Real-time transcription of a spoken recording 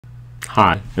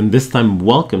Hi, and this time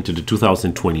welcome to the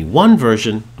 2021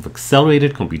 version of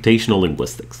Accelerated Computational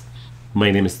Linguistics.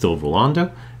 My name is still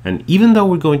Rolando, and even though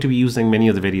we're going to be using many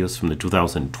of the videos from the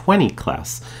 2020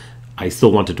 class, I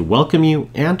still wanted to welcome you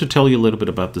and to tell you a little bit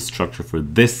about the structure for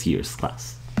this year's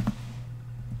class.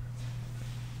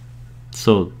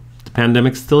 So the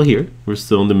pandemic's still here. We're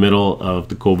still in the middle of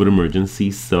the COVID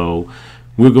emergency, so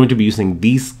we're going to be using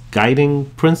these guiding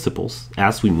principles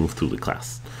as we move through the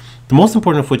class. The most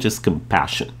important of which is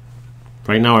compassion.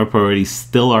 Right now, our priority is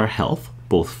still our health,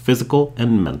 both physical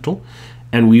and mental,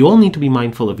 and we all need to be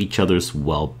mindful of each other's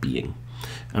well-being.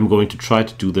 I'm going to try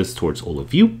to do this towards all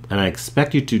of you, and I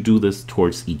expect you to do this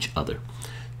towards each other.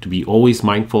 To be always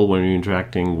mindful when you're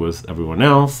interacting with everyone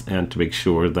else, and to make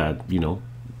sure that,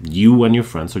 you and your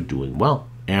friends are doing well,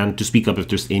 and to speak up if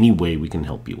there's any way we can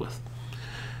help you with.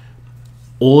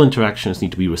 All interactions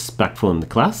need to be respectful in the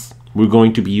class. We're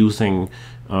going to be using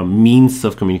means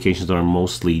of communications that are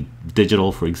mostly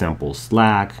digital, for example,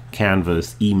 Slack,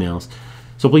 Canvas, emails.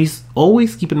 So please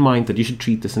always keep in mind that you should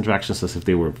treat these interactions as if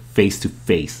they were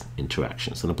face-to-face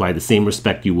interactions and apply the same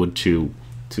respect you would to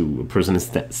a person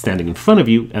standing in front of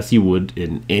you as you would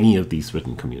in any of these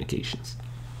written communications.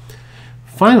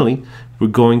 Finally, we're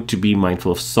going to be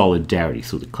mindful of solidarity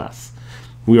through the class.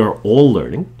 We are all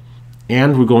learning,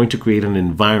 and we're going to create an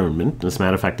environment, as a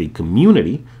matter of fact, a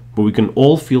community, where we can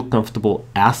all feel comfortable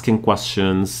asking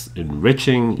questions,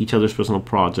 enriching each other's personal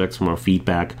projects from our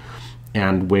feedback,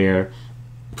 and where,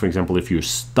 for example, if you're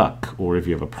stuck or if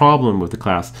you have a problem with the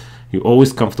class, you're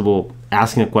always comfortable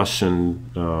asking a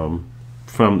question to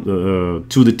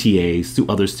the TAs, to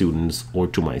other students, or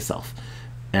to myself.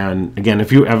 And again,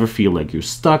 if you ever feel like you're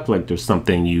stuck, like there's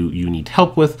something you need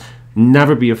help with,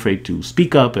 never be afraid to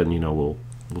speak up, and we'll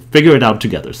figure it out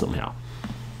together somehow.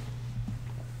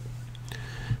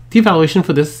 The evaluation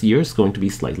for this year is going to be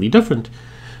slightly different.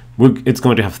 It's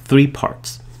going to have 3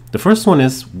 parts. The first one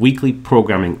is weekly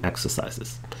programming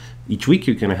exercises. Each week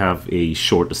you're going to have a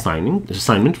short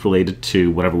assignment related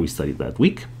to whatever we studied that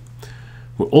week.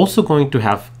 We're also going to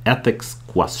have ethics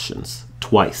questions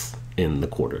twice in the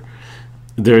quarter.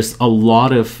 There's a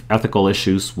lot of ethical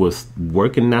issues with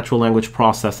work in natural language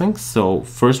processing. So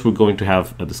first we're going to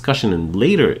have a discussion, and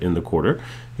later in the quarter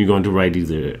you're going to write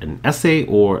either an essay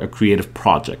or a creative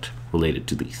project related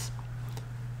to these.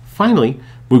 Finally,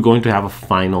 we're going to have a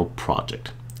final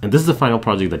project. And this is the final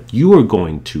project that you are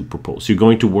going to propose. You're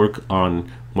going to work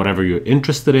on whatever you're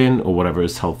interested in or whatever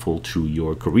is helpful to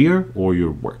your career or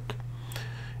your work.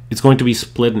 It's going to be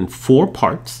split in 4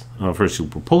 parts. First, you'll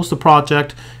propose the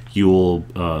project. You'll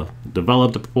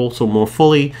develop the proposal more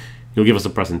fully. You'll give us a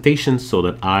presentation so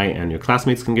that I and your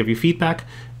classmates can give you feedback.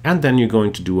 And then you're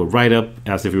going to do a write-up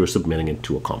as if you were submitting it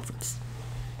to a conference.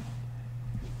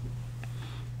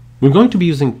 We're going to be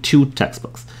using 2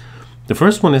 textbooks. The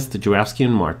first one is the Jurafsky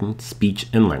and Martin Speech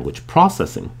and Language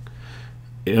Processing.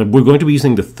 We're going to be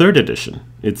using the 3rd edition.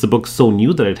 It's a book so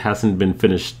new that it hasn't been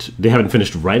finished. They haven't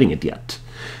finished writing it yet.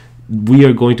 We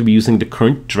are going to be using the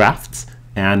current drafts,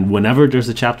 and whenever there's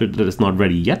a chapter that is not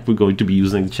ready yet, we're going to be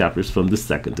using the chapters from the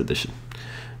 2nd edition.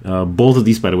 Both of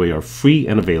these, by the way, are free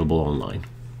and available online.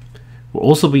 We'll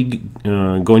also be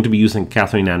going to be using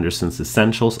Catherine Anderson's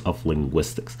Essentials of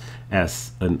Linguistics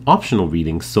as an optional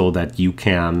reading so that you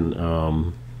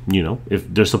can,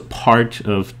 if there's a part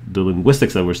of the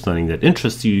linguistics that we're studying that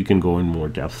interests you, you can go in more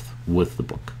depth with the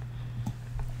book.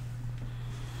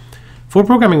 For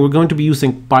programming, we're going to be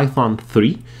using Python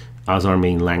 3 as our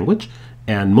main language,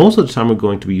 and most of the time we're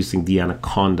going to be using the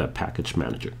Anaconda package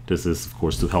manager. This is, of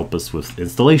course, to help us with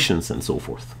installations and so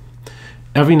forth.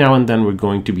 Every now and then we're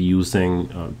going to be using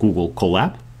Google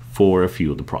Colab for a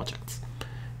few of the projects.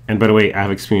 And by the way, I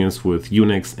have experience with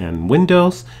Unix and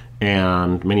Windows,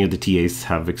 and many of the TAs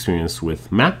have experience with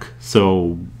Mac.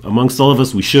 So amongst all of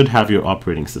us, we should have your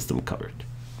operating system covered.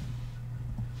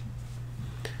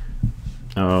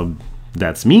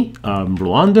 That's me,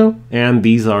 Rolando, and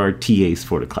these are TAs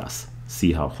for the class.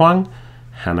 Siha Huang,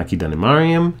 Hanaki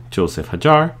Danemariam, Joseph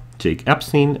Hajar, Jake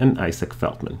Epstein, and Isaac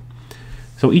Feldman.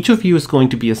 So each of you is going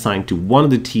to be assigned to one of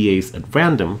the TAs at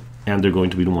random, and they're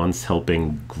going to be the ones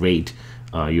helping grade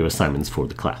your assignments for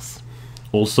the class.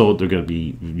 Also, they're going to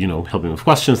be, helping with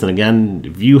questions. And again,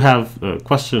 if you have a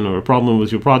question or a problem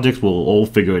with your project, we'll all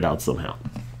figure it out somehow.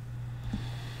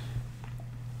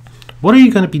 What are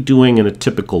you going to be doing in a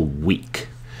typical week?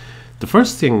 The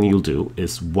first thing you'll do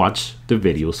is watch the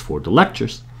videos for the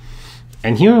lectures.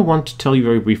 And here I want to tell you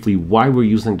very briefly why we're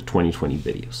using the 2020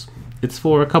 videos. It's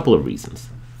for a couple of reasons.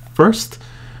 First,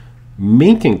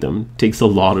 making them takes a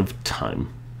lot of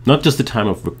time. Not just the time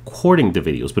of recording the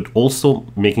videos, but also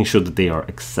making sure that they are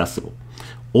accessible.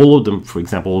 all of them, for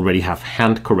example, already have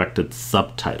hand-corrected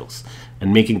subtitles,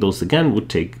 and making those again would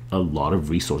take a lot of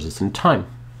resources and time.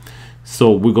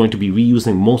 So we're going to be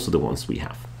reusing most of the ones we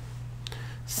have.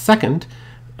 Second,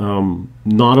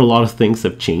 not a lot of things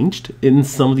have changed in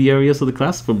some of the areas of the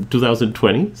class from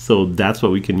 2020, so that's why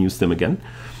we can use them again.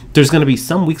 There's going to be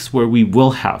some weeks where we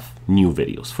will have new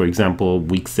videos. For example,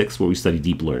 week 6, where we study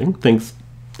deep learning. Things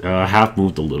have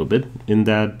moved a little bit in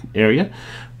that area,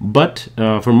 but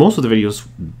for most of the videos,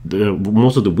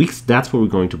 most of the weeks, that's where we're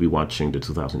going to be watching the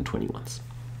 2021s.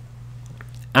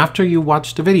 After you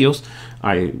watch the videos,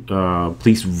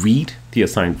 please read the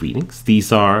assigned readings.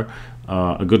 These are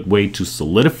a good way to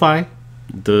solidify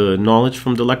the knowledge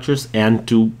from the lectures and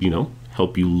to,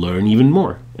 help you learn even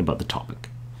more about the topic.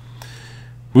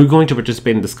 We're going to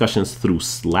participate in discussions through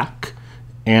Slack,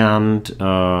 and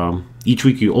each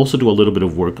week you also do a little bit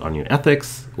of work on your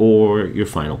ethics or your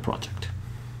final project.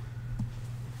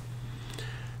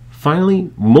 Finally,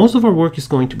 most of our work is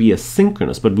going to be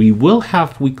asynchronous, but we will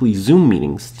have weekly Zoom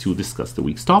meetings to discuss the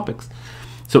week's topics.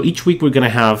 So each week we're going to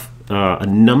have a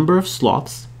number of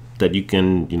slots that you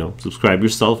can, subscribe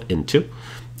yourself into,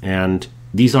 and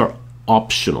these are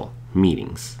optional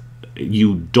meetings.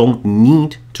 You don't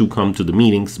need to come to the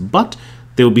meetings, but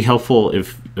they will be helpful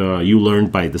if you learn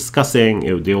by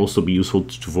discussing. They'll also be useful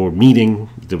for meeting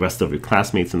the rest of your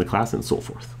classmates in the class and so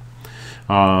forth.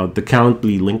 The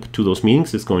Calendly link to those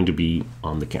meetings is going to be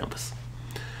on the campus.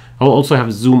 I'll also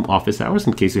have Zoom office hours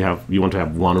in case you want to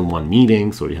have one-on-one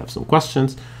meetings or you have some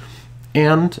questions.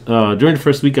 And during the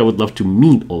first week, I would love to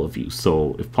meet all of you.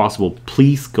 So if possible,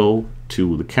 please go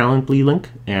to the Calendly link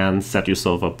and set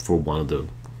yourself up for one of the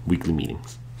weekly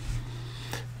meetings.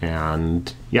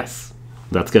 And yes,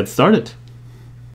 let's get started.